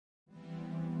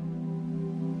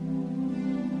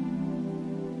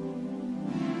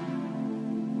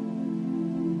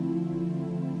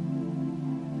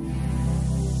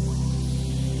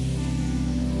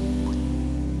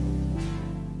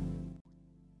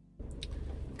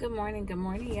Good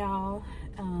morning, y'all.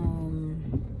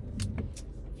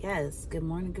 Yes, good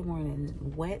morning.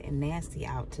 Wet and nasty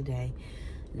out today.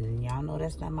 Y'all know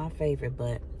that's not my favorite,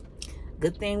 but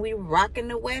good thing we rocking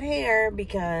the wet hair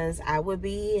because I would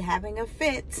be having a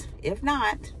fit if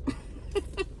not.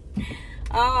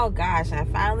 Oh gosh, I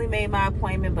finally made my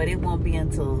appointment, but it won't be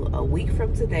until a week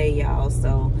from today, y'all.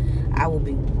 So I will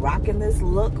be rocking this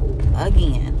look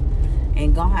again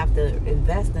and gonna have to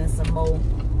invest in some more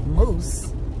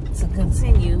mousse to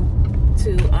continue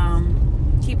to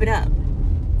keep it up.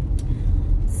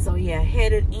 So yeah,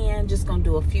 headed in, just gonna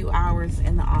do a few hours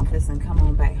in the office and come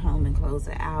on back home and close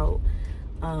it out.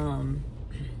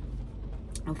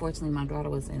 Unfortunately, my daughter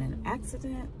was in an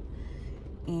accident,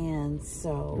 and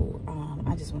so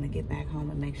I just want to get back home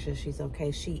and make sure she's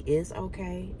okay. She is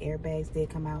okay. Airbags did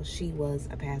come out. She was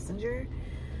a passenger,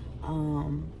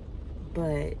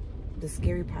 but the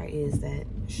scary part is that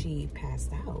she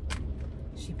passed out.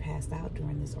 She passed out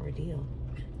during this ordeal.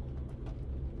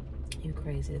 You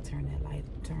crazy to turn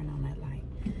on that light.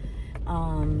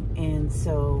 And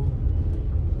so,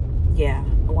 yeah,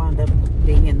 I wound up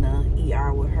being in the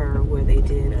ER with her where they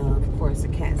did, of course, a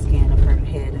CAT scan of her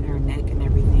head and her neck and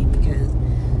everything because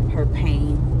her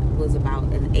pain was about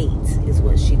an 8 is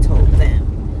what she told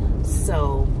them.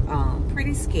 So,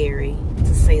 pretty scary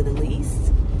to say the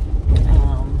least.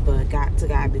 But to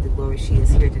God be the glory, she is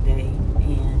here today,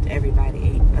 and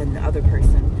everybody, and the other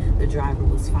person, the driver,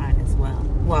 was fine as well.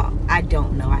 Well, I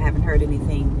don't know. I haven't heard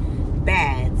anything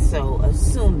bad, so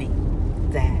assuming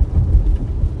that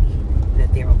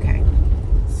they're okay.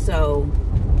 So,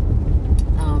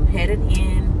 headed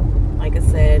in, like I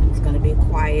said, it's going to be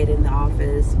quiet in the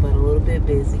office, but a little bit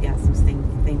busy. Got some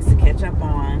things to catch up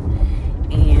on,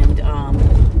 and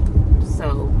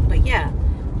but yeah.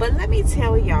 But let me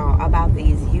tell y'all about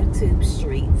these YouTube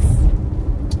streets.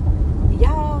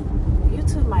 Y'all,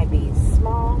 YouTube might be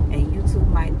small and YouTube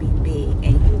might be big,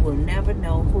 and you will never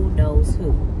know who knows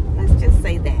who. Let's just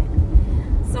say that.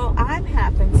 So I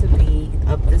happened to be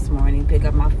up this morning, pick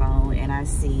up my phone, and I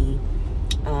see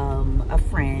a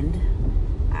friend.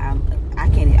 I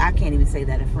can't even say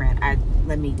that a friend.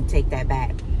 Let me take that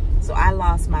back. So I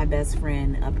lost my best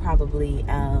friend probably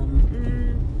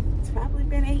it's probably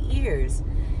been 8 years.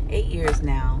 8 years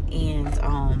now, and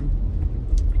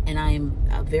I am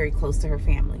very close to her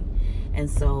family, and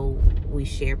so we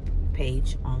share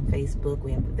page on Facebook.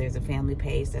 There's a family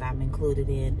page that I'm included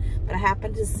in, but I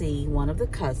happened to see one of the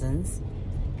cousins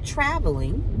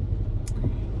traveling,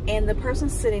 and the person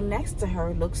sitting next to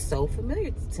her looked so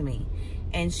familiar to me,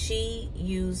 and she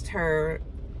used her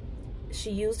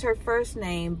first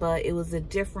name, but it was a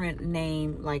different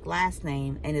name, like last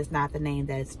name, and it's not the name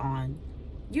that's on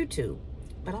YouTube.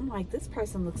 But I'm like, this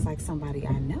person looks like somebody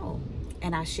I know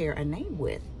and I share a name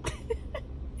with.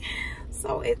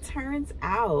 So it turns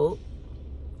out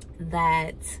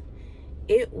that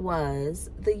it was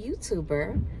the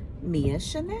YouTuber Mia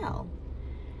Chanel.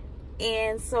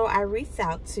 And so I reached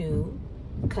out to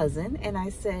cousin and I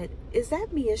said, is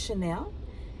that Mia Chanel?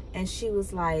 And she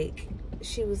was like,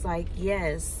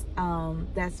 yes,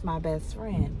 that's my best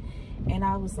friend. And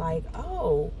I was like,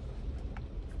 oh.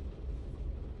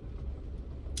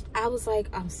 I was like,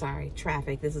 I'm sorry,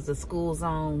 traffic. This is a school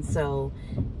zone, so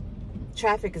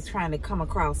traffic is trying to come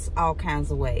across all kinds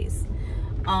of ways.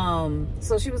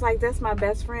 So she was like, that's my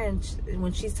best friend.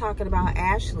 When she's talking about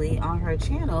Ashley on her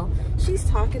channel, she's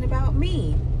talking about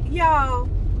me. Y'all,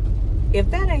 if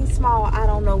that ain't small, I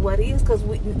don't know what is, because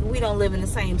we don't live in the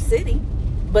same city,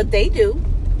 but they do.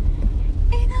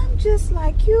 And I'm just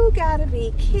like, you gotta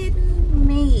be kidding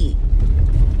me.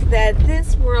 That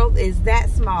this world is that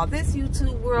small. This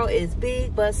YouTube world is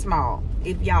big but small,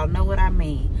 if y'all know what I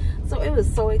mean. So it was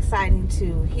so exciting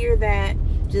to hear that,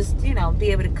 just, you know,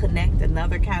 be able to connect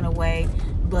another kind of way.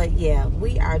 But yeah,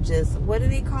 we are just, what do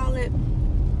they call it,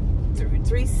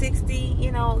 360,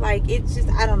 you know, like, it's just,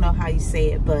 I don't know how you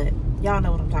say it, but y'all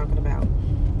know what I'm talking about.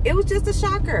 It was just a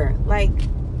shocker, like,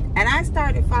 and I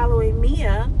started following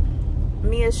Mia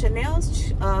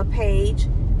Chanel's page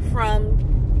from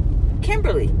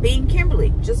Kimberly, being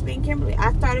Kimberly.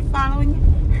 I started following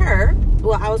her.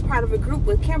 Well, I was part of a group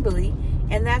with Kimberly,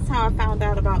 and that's how I found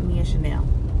out about Mia Chanel.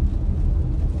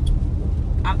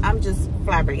 I'm just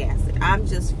flabbergasted. I'm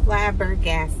just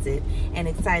flabbergasted and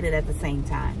excited at the same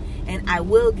time. And I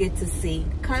will get to see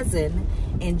cousin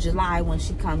in July when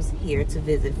she comes here to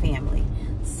visit family.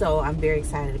 So I'm very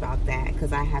excited about that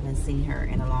because I haven't seen her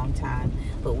in a long time.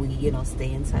 But we, you know,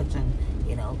 stay in touch and,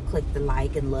 you know, click the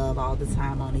like and love all the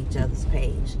time on each other's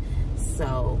page.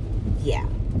 So, yeah,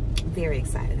 very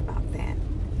excited about that.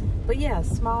 But yeah,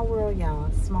 small world,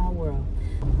 y'all. Small world.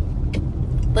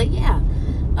 But yeah,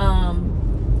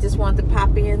 wanted to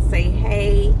pop in, say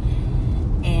hey,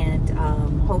 and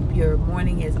hope your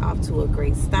morning is off to a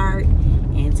great start,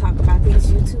 and talk about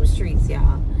these YouTube streets,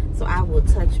 y'all. So I will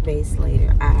touch base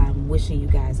later. I'm wishing you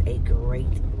guys a great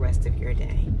rest of your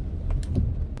day.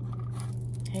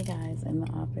 Hey guys, in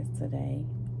the office today,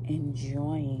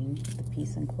 enjoying the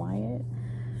peace and quiet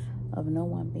of no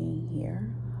one being here.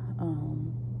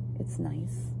 It's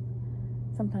nice.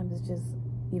 Sometimes it's just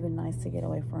even nice to get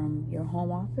away from your home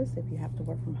office if you have to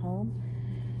work from home,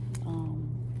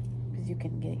 because you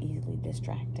can get easily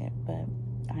distracted. But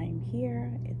I'm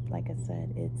here. Like I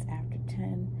said, it's after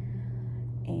 10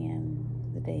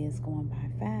 and the day is going by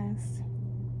fast,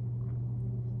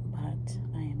 but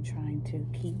I am trying to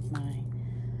keep my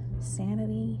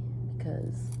sanity,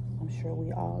 because I'm sure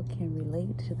we all can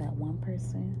relate to that one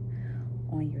person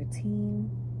on your team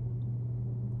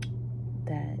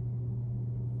that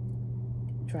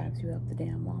drives you up the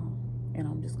damn wall. And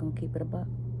I'm just gonna keep it a buck.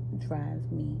 Drives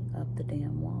me up the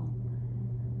damn wall.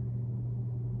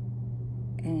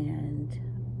 And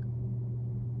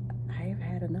I've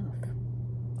had enough.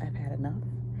 I've had enough,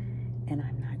 and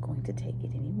I'm not going to take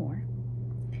it anymore.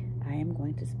 I am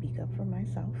going to speak up for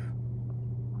myself,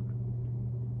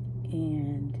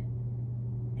 and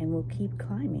we'll keep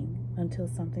climbing until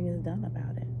something is done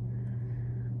about it,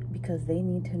 because they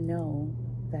need to know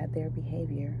that their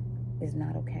behavior is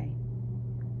not okay.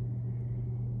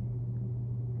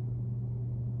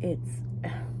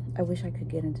 I wish I could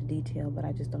get into detail, but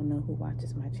I just don't know who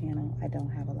watches my channel. I don't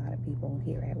have a lot of people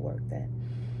here at work that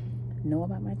know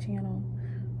about my channel,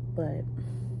 but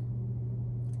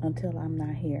until I'm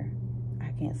not here,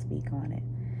 I can't speak on it.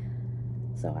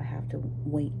 So I have to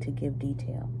wait to give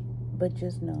detail. But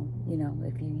just know, you know,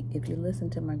 if you listen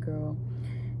to my girl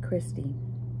Christy,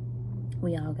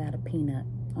 we all got a peanut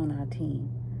on our team,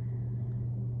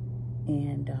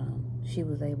 and she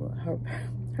was able,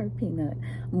 her peanut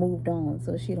moved on,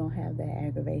 so she don't have that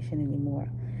aggravation anymore.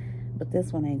 But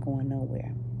this one ain't going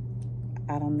nowhere.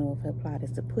 I don't know if her plot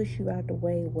is to push you out the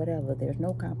way, whatever. There's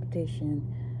no competition.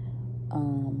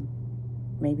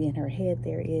 Maybe in her head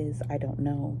there is, I don't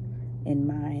know. In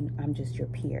mine, I'm just your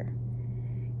peer,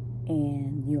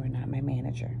 and you are not my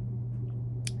manager.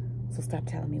 So stop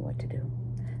telling me what to do.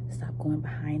 Stop going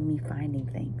behind me finding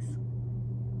things.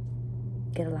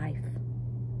 Get a life.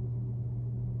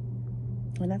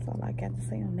 And that's all I got to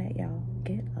say on that, y'all.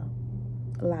 Get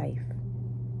a life.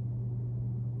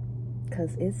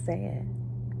 Because it's sad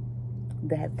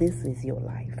that this is your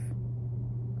life.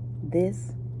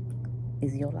 This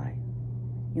is your life.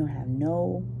 You don't have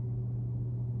no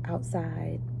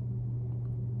outside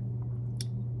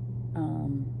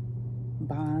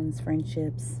bonds,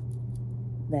 friendships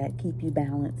that keep you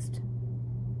balanced.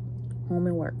 Home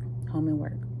and work. Home and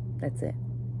work. That's it.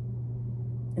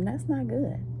 And that's not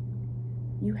good.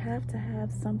 You have to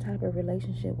have some type of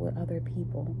relationship with other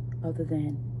people other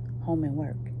than home and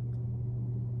work.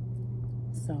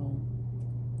 So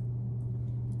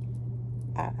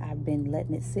I've been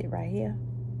letting it sit right here,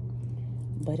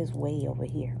 but it's way over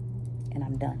here, and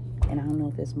I'm done. And I don't know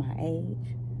if it's my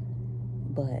age,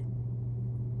 but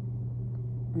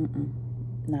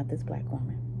not this black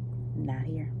woman. Not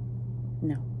here.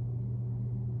 No.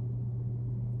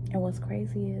 And what's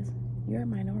crazy is you're a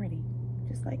minority,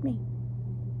 just like me.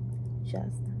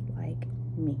 Just like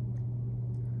me.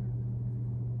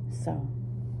 So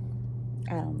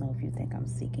I don't know if you think I'm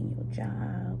seeking your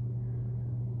job.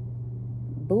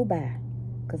 Boo bye.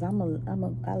 Because I'm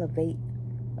a elevate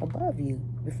above you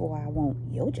before I want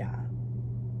your job.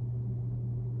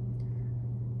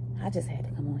 I just had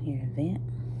to come on here and vent.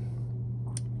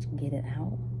 Get it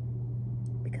out.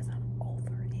 Because I'm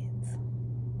over it.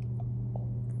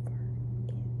 Over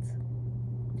it.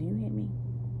 Do you hear me?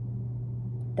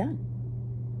 Done.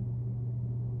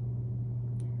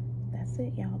 That's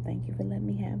it, y'all. Thank you for letting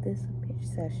me have this pitch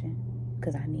session,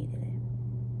 because I needed it.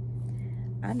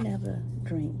 I never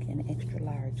drink an extra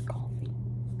large coffee.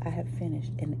 I have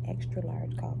finished an extra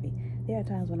large coffee. There are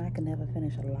times when I can never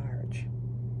finish a large,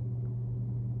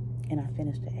 and I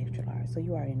finished the extra large. So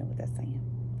you already know what that's saying.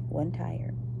 Wasn't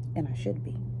tired, and I should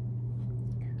be.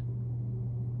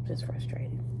 Just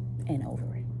frustrated and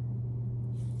over it.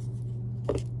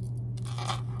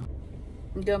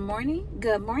 Good morning,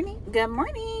 good morning, good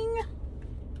morning.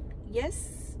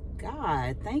 Yes,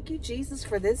 God, thank you, Jesus,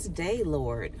 for this day,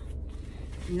 Lord.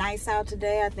 Nice out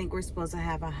today. I think we're supposed to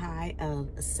have a high of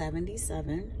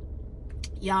 77.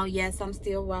 Y'all, yes, I'm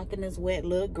still rocking this wet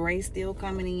look. Gray still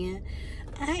coming in.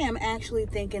 I am actually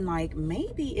thinking, like,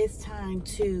 maybe it's time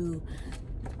to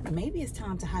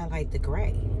highlight the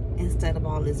gray instead of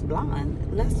all this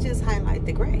blonde. Let's just highlight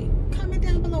the gray. Comment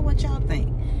down below what y'all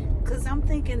think, because I'm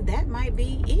thinking that might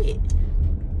be it.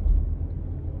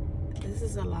 This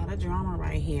is a lot of drama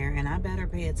right here, and I better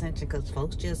pay attention because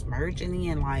folks just merging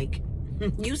in like,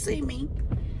 you see me.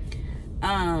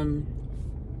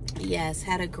 Yes,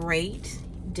 had a great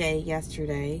day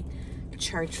yesterday.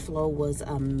 Churchflow was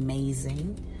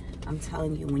amazing. I'm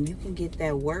telling you, when you can get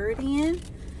that word in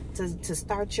to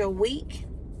start your week,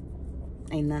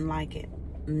 ain't nothing like it.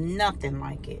 Nothing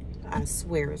like it. I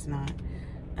swear it's not.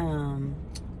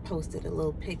 Posted a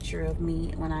little picture of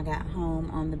me when I got home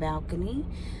on the balcony.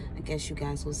 I guess you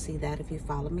guys will see that if you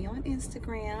follow me on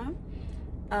Instagram.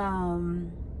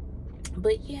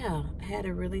 But yeah, I had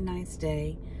a really nice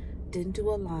day. Didn't do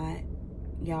a lot.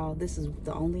 Y'all, this is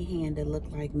the only hand that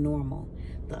looked like normal.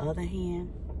 The other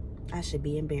hand, I should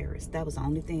be embarrassed. That was the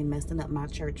only thing messing up my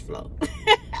church flow.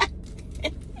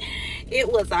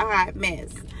 It was a hot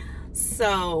mess.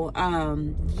 So,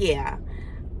 yeah.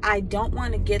 I don't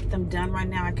want to get them done right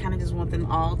now. I kind of just want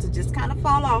them all to just kind of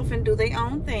fall off and do their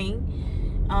own thing.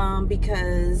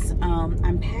 Because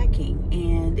I'm packing.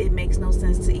 And it makes no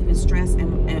sense to even stress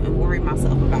and worry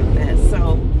myself about that.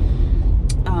 So,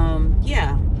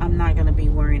 yeah. I'm not going to be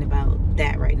worrying about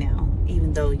that right now.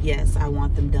 Even though, yes, I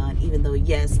want them done. Even though,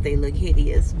 yes, they look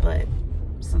hideous. But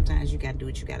sometimes you got to do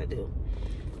what you got to do.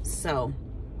 So,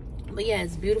 but yeah,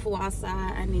 it's beautiful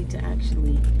outside. I need to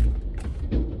actually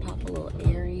pop a little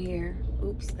air in here.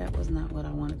 Oops, that was not what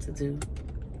I wanted to do.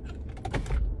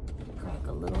 Crack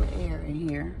a little air in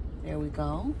here. There we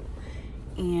go.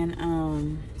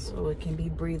 And so it can be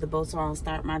breathable, so I'll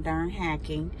start my darn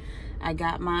hacking. I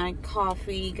got my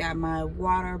coffee, got my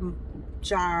water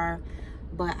jar,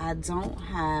 but I don't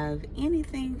have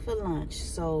anything for lunch,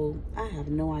 so I have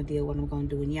no idea what I'm gonna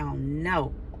do. And y'all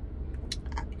know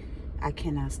I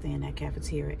cannot stand that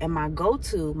cafeteria. And my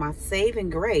go-to, my saving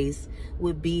grace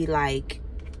would be like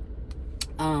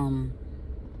the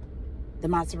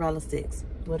mozzarella sticks.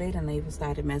 Well, they done even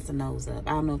started messing those up.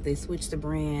 I don't know if they switched the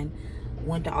brand,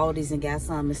 went to Aldi's and got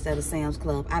some instead of Sam's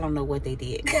Club. I don't know what they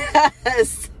did.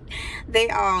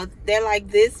 They're like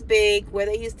this big, where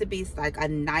they used to be like a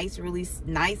nice, really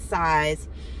nice size.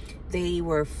 They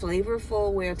were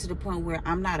flavorful, where to the point where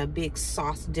I'm not a big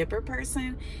sauce dipper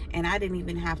person, and I didn't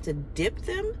even have to dip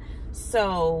them.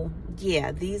 So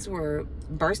yeah, these were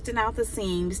bursting out the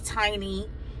seams, tiny,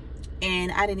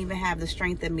 and I didn't even have the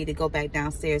strength in me to go back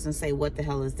downstairs and say, what the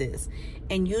hell is this?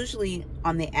 And usually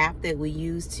on the app that we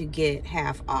use to get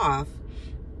half off,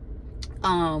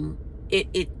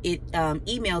 it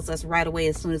emails us right away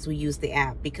as soon as we use the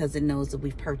app, because it knows that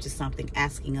we've purchased something,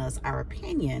 asking us our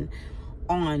opinion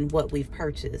on what we've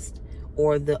purchased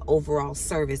or the overall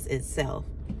service itself.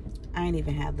 I ain't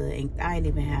even have the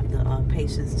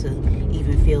patience to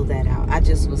even fill that out. I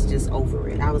was just over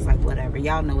it. I was like, whatever,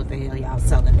 y'all know what the hell y'all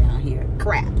selling down here.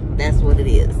 Crap, that's what it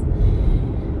is.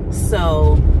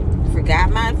 So forgot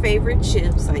my favorite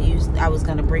chips. I was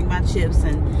gonna bring my chips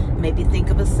and maybe think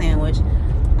of a sandwich.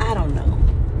 I don't know.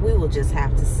 We will just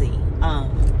have to see.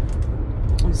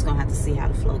 I'm just gonna have to see how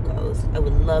the flow goes. I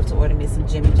would love to order me some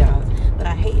Jimmy John's, but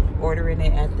I hate ordering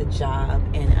it at the job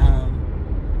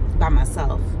and by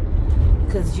myself,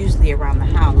 because usually around the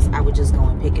house I would just go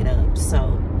and pick it up.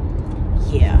 So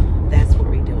yeah, that's what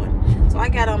we're doing. So I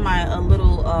got on my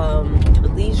little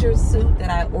leisure suit that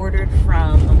I ordered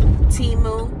from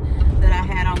Temu, that I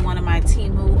had on one of my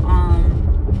Temu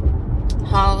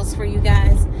hauls for you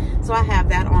guys. So I have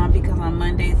that on because on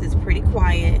Mondays it's pretty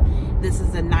quiet. This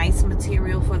is a nice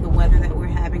material for the weather that we're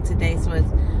having today, so it's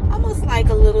almost like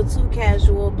a little too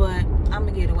casual, but I'm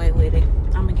gonna get away with it.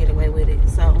 I'm gonna get away with it.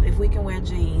 So if we can wear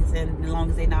jeans, and as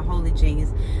long as they're not holy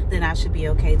jeans, then I should be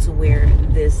okay to wear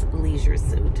this leisure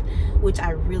suit, which I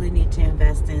really need to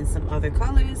invest in some other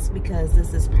colors, because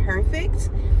this is perfect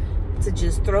to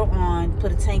just throw on,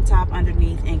 put a tank top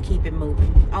underneath, and keep it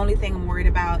moving. Only thing I'm worried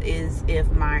about is if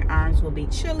my arms will be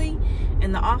chilly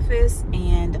in the office,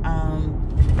 and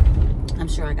I'm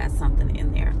sure I got something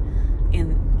in there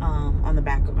on the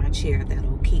back of my chair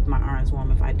that'll keep my arms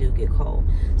warm if I do get cold.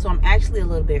 So I'm actually a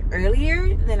little bit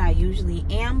earlier than I usually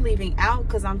am leaving out,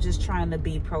 because I'm just trying to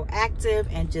be proactive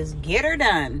and just get her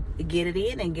done, get it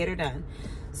in and get her done.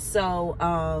 So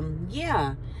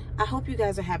yeah, I hope you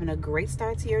guys are having a great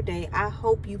start to your day. I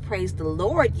hope you praised the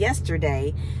Lord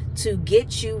yesterday to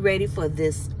get you ready for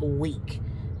this week,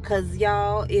 because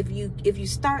y'all, if you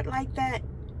start like that,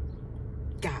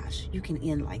 gosh, you can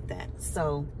end like that.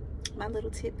 So my little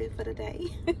tidbit for the day.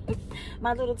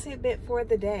 My little tidbit for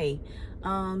the day.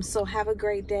 So have a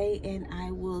great day, and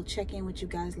I will check in with you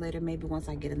guys later, maybe once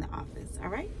I get in the office. All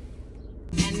right?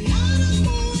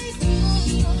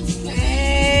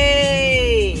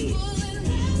 Hey!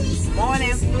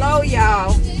 Morning flow,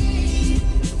 y'all.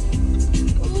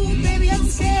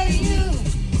 tell you,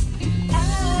 I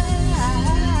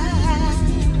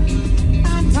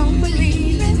don't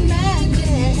believe in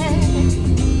magic.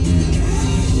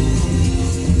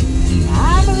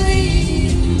 I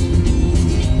believe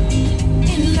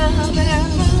in love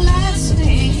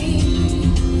everlasting.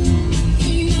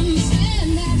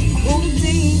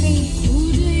 Houdini,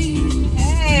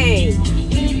 hey,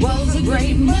 he was a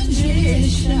great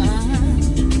magician.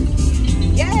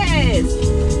 Yes.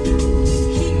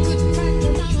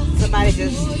 Somebody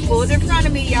just pulled in front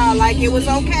of me, y'all, like it was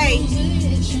okay.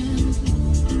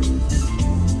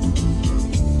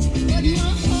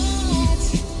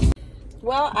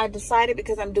 Well, I decided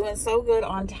because I'm doing so good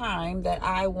on time that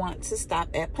I want to stop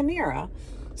at Panera.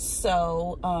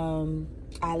 So,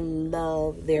 I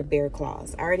love their bear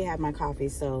claws. I already have my coffee,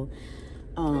 so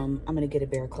I'm gonna get a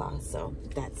bear claw. So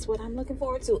that's what I'm looking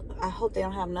forward to. I hope they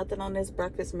don't have nothing on this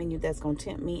breakfast menu that's gonna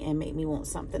tempt me and make me want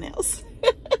something else.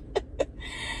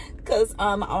 Because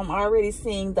I'm already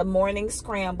seeing the morning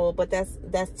scramble, but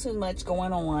that's too much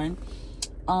going on.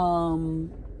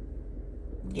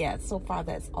 Yeah, so far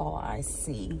that's all I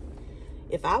see.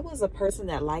 If I was a person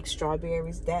that likes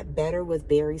strawberries, that better with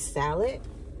berry salad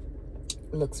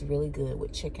looks really good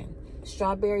with chicken.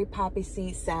 Strawberry poppy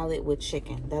seed salad with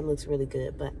chicken, that looks really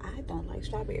good, but I don't like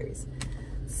strawberries.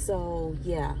 So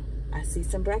yeah, I see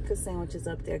some breakfast sandwiches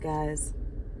up there, guys.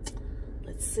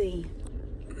 Let's see.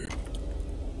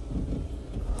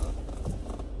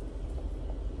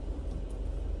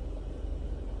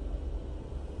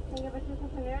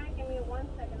 Give me 1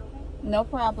 second, okay? No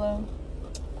problem.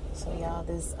 So y'all,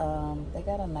 this they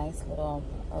got a nice little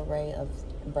array of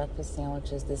breakfast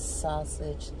sandwiches. This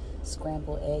sausage,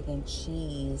 scrambled egg and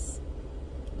cheese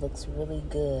looks really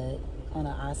good on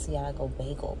an Asiago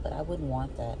bagel, but I wouldn't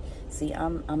want that. See,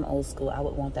 I'm old school. I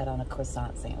would want that on a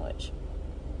croissant sandwich.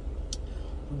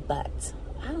 But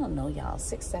I don't know, y'all.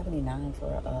 $6.79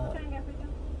 for a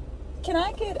Can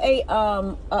I get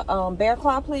a bear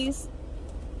claw, please?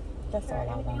 That's all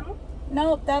I want.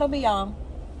 Nope, that'll be all.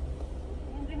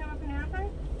 And do you have a Panera card?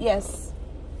 Yes.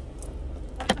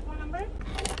 What's the phone number?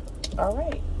 All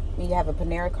right. When you have a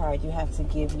Panera card, you have to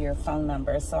give your phone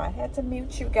number. So I had to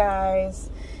mute you guys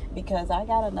because I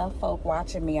got enough folk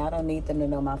watching me. I don't need them to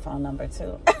know my phone number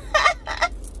too.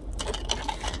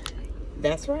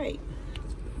 That's right.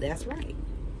 That's right.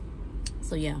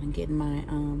 So yeah, I'm getting my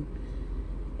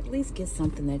at least get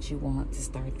something that you want to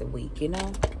start the week, you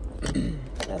know?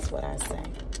 That's what I say.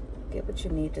 Get what you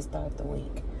need to start the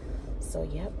week. So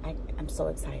yep, I'm so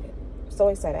excited. So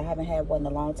excited. I haven't had one in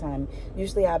a long time.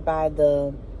 Usually I buy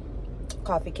the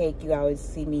coffee cake. You always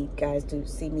see me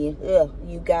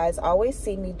you guys always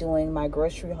see me doing my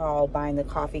grocery haul, buying the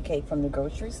coffee cake from the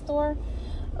grocery store.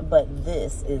 But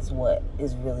this is what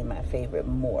is really my favorite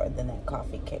more than that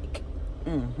coffee cake.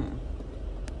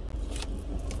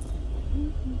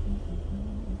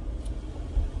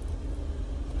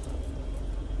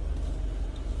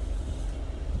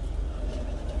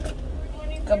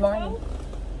 Good morning.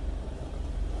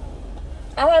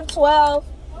 I have 12.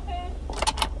 Okay.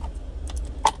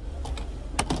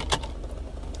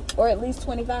 Or at least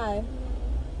 25.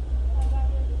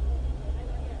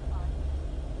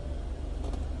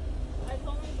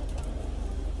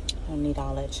 I need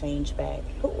all that change back.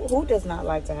 Who does not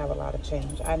like to have a lot of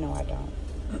change? I know I don't.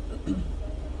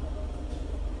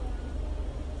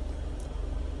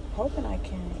 Hoping I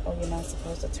can. Oh, you're not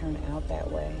supposed to turn out that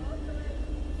way.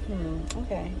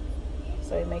 Okay. So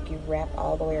they make you wrap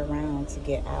all the way around to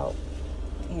get out.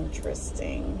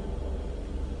 Interesting.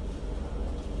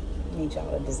 Need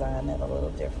y'all to design it a little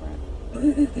different.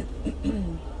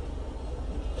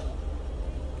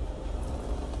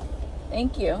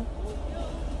 Thank you.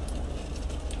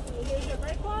 Here's your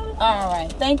break call. All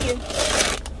right. Thank you.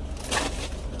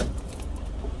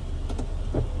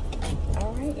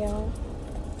 All right, y'all.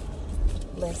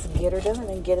 Let's get her done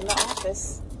and get in the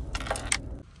office.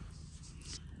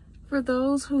 For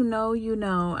those who know, you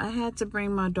know, I had to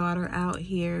bring my daughter out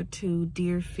here to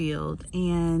Deerfield,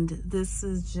 and this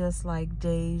is just like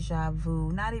deja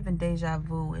vu. Not even deja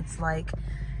vu. It's like,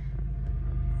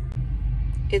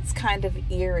 it's kind of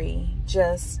eerie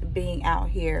just being out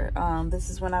here. This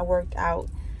is when I worked out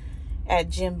at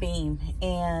Jim Beam,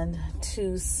 and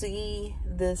to see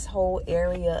this whole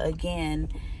area again,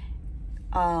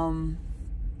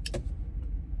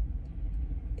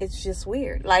 it's just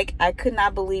weird. Like, I could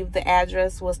not believe the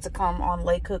address was to come on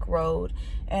Lake Cook Road.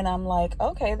 And I'm like,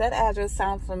 okay, that address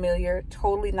sounds familiar.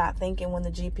 Totally not thinking when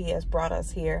the GPS brought us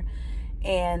here.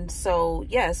 And so,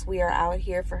 yes, we are out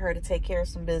here for her to take care of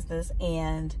some business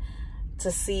and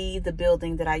to see the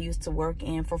building that I used to work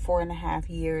in for 4.5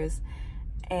 years.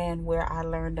 and where I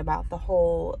learned about the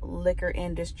whole liquor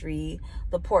industry,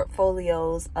 the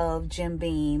portfolios of Jim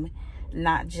Beam,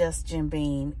 not just Jim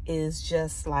Beam, is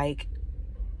just like,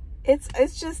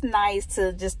 it's just nice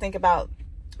to just think about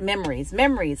memories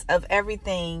of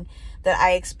everything that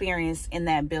I experienced in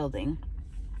that building.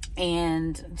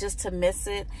 And just to miss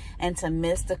it, and to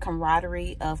miss the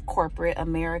camaraderie of corporate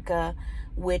America,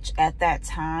 which at that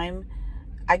time,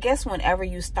 I guess whenever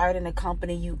you start in a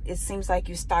company, it seems like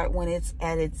you start when it's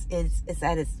at its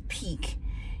peak,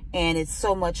 and it's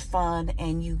so much fun,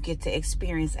 and you get to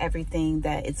experience everything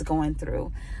that it's going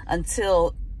through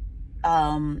until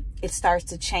it starts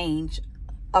to change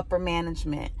upper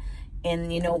management.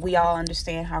 And, you know, we all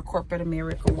understand how corporate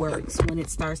America works when it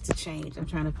starts to change. I'm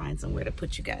trying to find somewhere to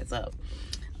put you guys up.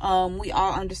 We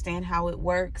all understand how it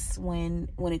works when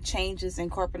it changes in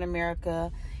corporate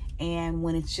America, and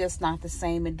when it's just not the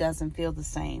same, it doesn't feel the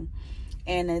same.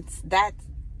 And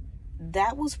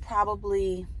that was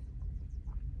probably,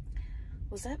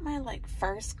 was that my like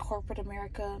first corporate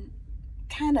America,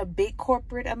 kind of big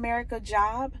corporate America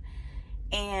job?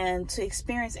 And to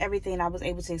experience everything I was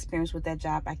able to experience with that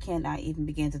job, I cannot even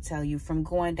begin to tell you. From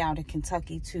going down to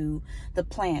Kentucky to the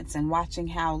plants and watching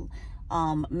how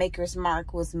Maker's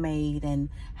Mark was made, and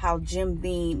how Jim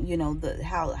Beam, you know,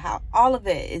 how all of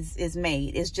it is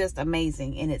made. It's just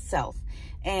amazing in itself.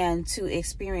 And to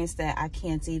experience that, I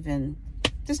can't even,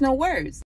 there's no words.